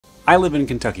I live in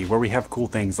Kentucky where we have cool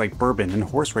things like bourbon and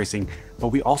horse racing, but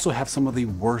we also have some of the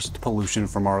worst pollution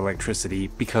from our electricity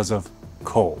because of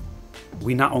coal.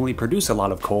 We not only produce a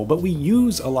lot of coal, but we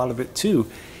use a lot of it too.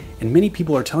 And many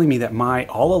people are telling me that my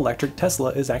all-electric Tesla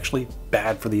is actually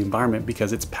bad for the environment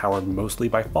because it's powered mostly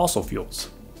by fossil fuels.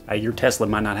 Your Tesla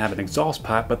might not have an exhaust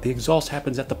pipe, but the exhaust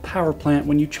happens at the power plant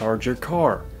when you charge your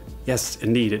car. Yes,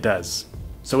 indeed it does.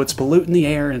 So it's polluting the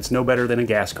air and it's no better than a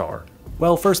gas car.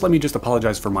 Well, first let me just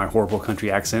apologize for my horrible country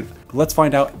accent. Let's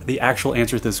find out the actual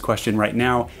answer to this question right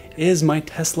now. Is my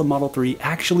Tesla Model 3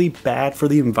 actually bad for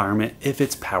the environment if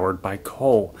it's powered by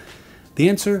coal? The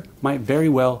answer might very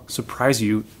well surprise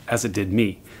you, as it did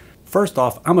me. First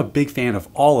off, I'm a big fan of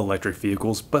all electric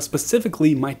vehicles, but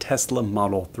specifically my Tesla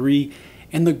Model 3.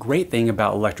 And the great thing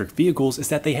about electric vehicles is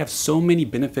that they have so many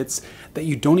benefits that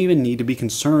you don't even need to be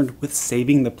concerned with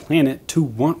saving the planet to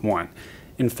want one.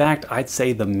 In fact, I'd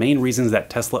say the main reasons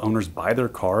that Tesla owners buy their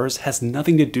cars has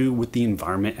nothing to do with the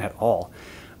environment at all.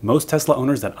 Most Tesla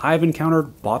owners that I've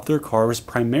encountered bought their cars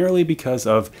primarily because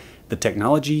of the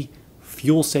technology,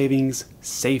 fuel savings,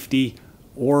 safety,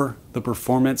 or the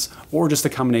performance, or just a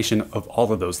combination of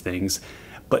all of those things.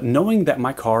 But knowing that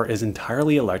my car is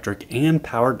entirely electric and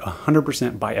powered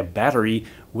 100% by a battery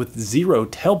with zero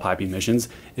tailpipe emissions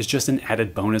is just an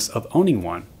added bonus of owning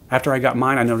one. After I got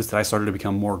mine, I noticed that I started to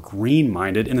become more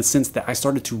green-minded in the sense that I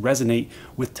started to resonate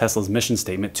with Tesla's mission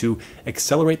statement to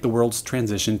accelerate the world's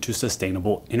transition to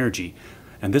sustainable energy.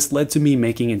 And this led to me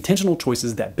making intentional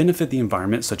choices that benefit the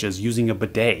environment, such as using a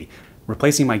bidet,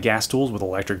 replacing my gas tools with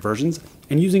electric versions,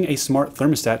 and using a smart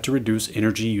thermostat to reduce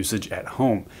energy usage at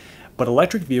home. But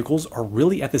electric vehicles are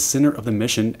really at the center of the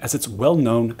mission, as it's well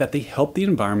known that they help the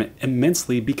environment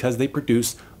immensely because they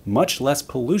produce much less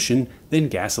pollution than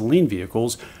gasoline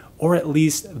vehicles, or at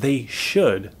least they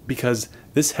should, because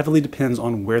this heavily depends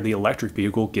on where the electric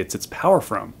vehicle gets its power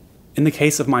from. In the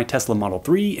case of my Tesla Model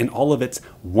 3 and all of its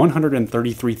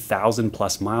 133,000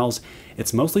 plus miles,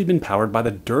 it's mostly been powered by the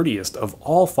dirtiest of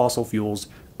all fossil fuels,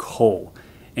 coal.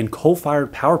 And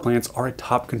coal-fired power plants are a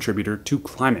top contributor to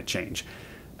climate change.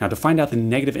 Now, to find out the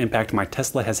negative impact my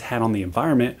Tesla has had on the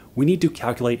environment, we need to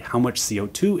calculate how much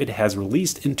CO2 it has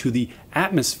released into the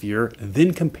atmosphere,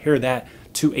 then compare that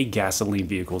to a gasoline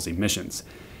vehicle's emissions.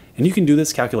 And you can do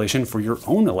this calculation for your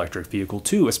own electric vehicle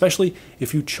too, especially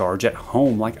if you charge at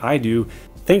home like I do.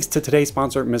 Thanks to today's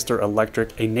sponsor, Mr.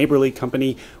 Electric, a neighborly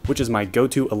company, which is my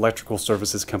go-to electrical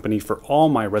services company for all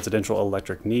my residential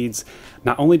electric needs.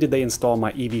 Not only did they install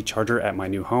my EV charger at my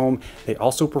new home, they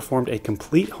also performed a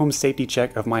complete home safety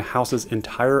check of my house's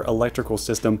entire electrical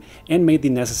system and made the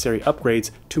necessary upgrades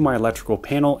to my electrical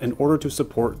panel in order to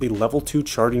support the level 2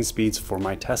 charging speeds for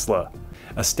my Tesla.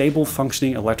 A stable,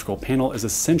 functioning electrical panel is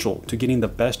essential to getting the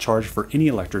best charge for any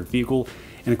electric vehicle,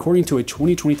 and according to a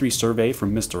 2023 survey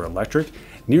from Mr. Electric,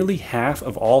 nearly half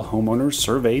of all homeowners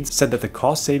surveyed said that the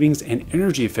cost savings and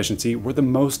energy efficiency were the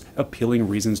most appealing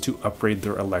reasons to upgrade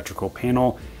their electrical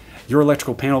panel. Your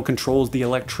electrical panel controls the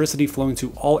electricity flowing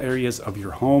to all areas of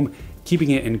your home.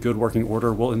 Keeping it in good working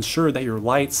order will ensure that your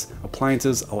lights,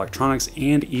 appliances, electronics,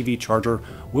 and EV charger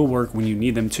will work when you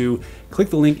need them to. Click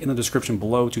the link in the description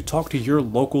below to talk to your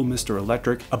local Mr.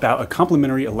 Electric about a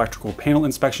complimentary electrical panel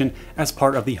inspection as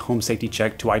part of the home safety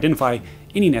check to identify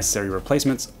any necessary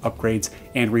replacements, upgrades,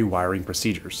 and rewiring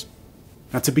procedures.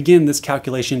 Now, to begin this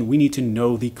calculation, we need to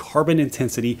know the carbon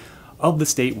intensity of the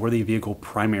state where the vehicle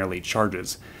primarily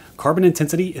charges. Carbon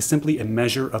intensity is simply a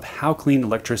measure of how clean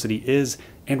electricity is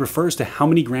and refers to how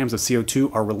many grams of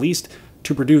CO2 are released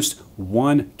to produce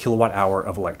 1 kilowatt hour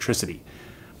of electricity.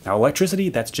 Now, electricity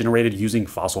that's generated using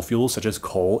fossil fuels such as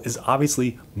coal is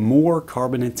obviously more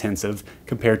carbon intensive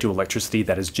compared to electricity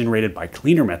that is generated by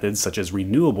cleaner methods such as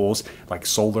renewables like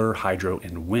solar, hydro,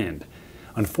 and wind.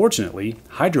 Unfortunately,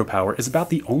 hydropower is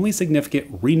about the only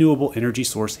significant renewable energy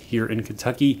source here in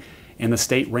Kentucky, and the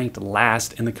state ranked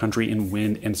last in the country in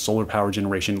wind and solar power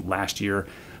generation last year.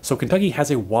 So Kentucky has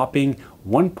a whopping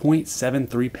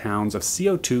 1.73 pounds of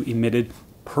CO2 emitted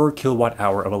per kilowatt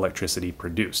hour of electricity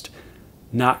produced.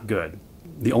 Not good.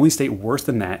 The only state worse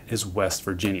than that is West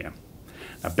Virginia.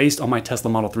 Now, based on my Tesla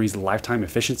Model 3's lifetime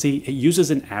efficiency, it uses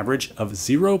an average of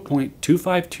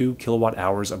 0.252 kilowatt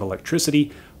hours of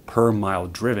electricity per mile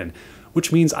driven,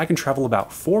 which means I can travel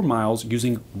about 4 miles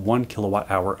using 1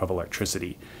 kilowatt hour of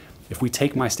electricity. If we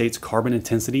take my state's carbon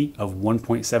intensity of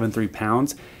 1.73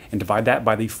 pounds and divide that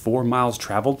by the 4 miles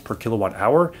traveled per kilowatt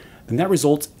hour, then that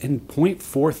results in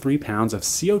 0.43 pounds of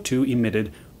CO2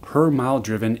 emitted per mile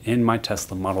driven in my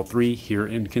Tesla Model 3 here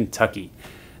in Kentucky.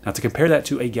 Now, to compare that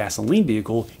to a gasoline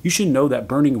vehicle, you should know that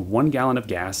burning 1 gallon of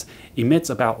gas emits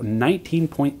about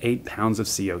 19.8 pounds of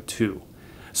CO2.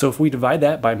 So if we divide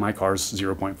that by my car's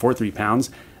 0.43 pounds,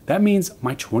 that means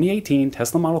my 2018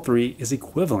 Tesla Model 3 is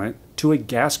equivalent to a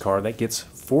gas car that gets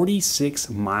 46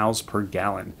 miles per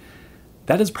gallon.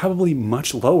 That is probably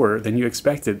much lower than you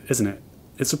expected, isn't it?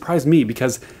 It surprised me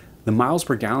because the miles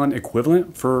per gallon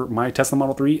equivalent for my Tesla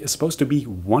Model 3 is supposed to be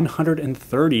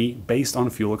 130 based on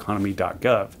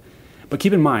fueleconomy.gov. But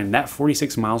keep in mind, that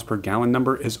 46 miles per gallon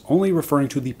number is only referring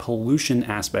to the pollution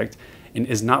aspect and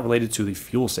is not related to the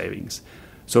fuel savings.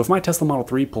 So if my Tesla Model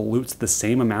 3 pollutes the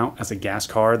same amount as a gas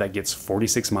car that gets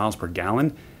 46 miles per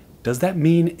gallon, does that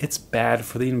mean it's bad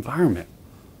for the environment?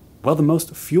 Well, the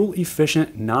most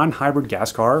fuel-efficient non-hybrid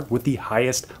gas car with the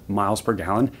highest miles per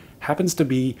gallon happens to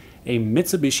be a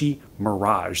Mitsubishi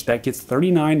Mirage that gets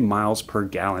 39 miles per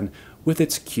gallon with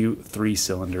its cute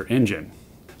 3-cylinder engine.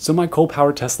 So my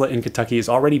coal-powered Tesla in Kentucky is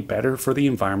already better for the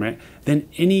environment than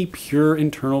any pure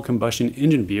internal combustion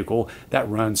engine vehicle that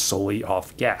runs solely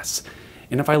off gas.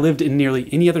 And if I lived in nearly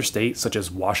any other state, such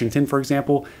as Washington, for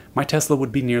example, my Tesla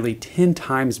would be nearly 10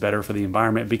 times better for the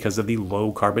environment because of the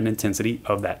low carbon intensity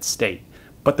of that state.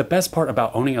 But the best part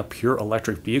about owning a pure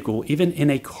electric vehicle, even in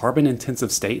a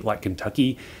carbon-intensive state like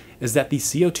Kentucky, is that the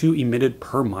CO2 emitted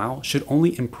per mile should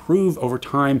only improve over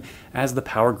time as the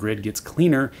power grid gets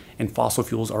cleaner and fossil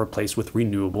fuels are replaced with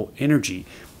renewable energy.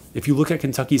 If you look at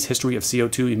Kentucky's history of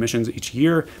CO2 emissions each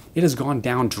year, it has gone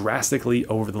down drastically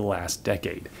over the last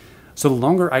decade. So the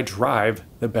longer I drive,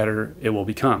 the better it will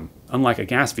become, unlike a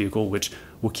gas vehicle, which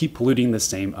will keep polluting the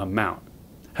same amount.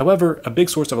 However, a big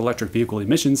source of electric vehicle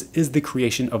emissions is the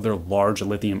creation of their large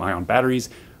lithium-ion batteries,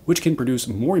 which can produce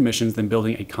more emissions than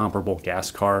building a comparable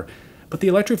gas car. But the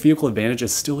electric vehicle advantage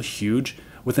is still huge,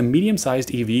 with a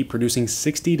medium-sized EV producing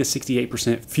 60 to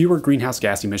 68% fewer greenhouse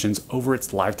gas emissions over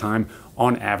its lifetime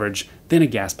on average than a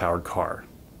gas-powered car.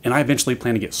 And I eventually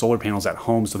plan to get solar panels at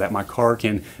home so that my car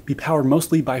can be powered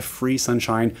mostly by free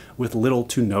sunshine with little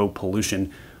to no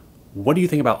pollution. What do you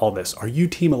think about all this? Are you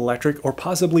team electric or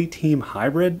possibly team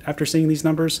hybrid after seeing these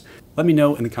numbers? Let me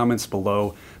know in the comments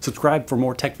below. Subscribe for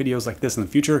more tech videos like this in the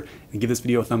future and give this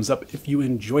video a thumbs up if you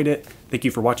enjoyed it. Thank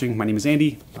you for watching. My name is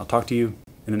Andy. I'll talk to you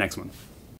in the next one.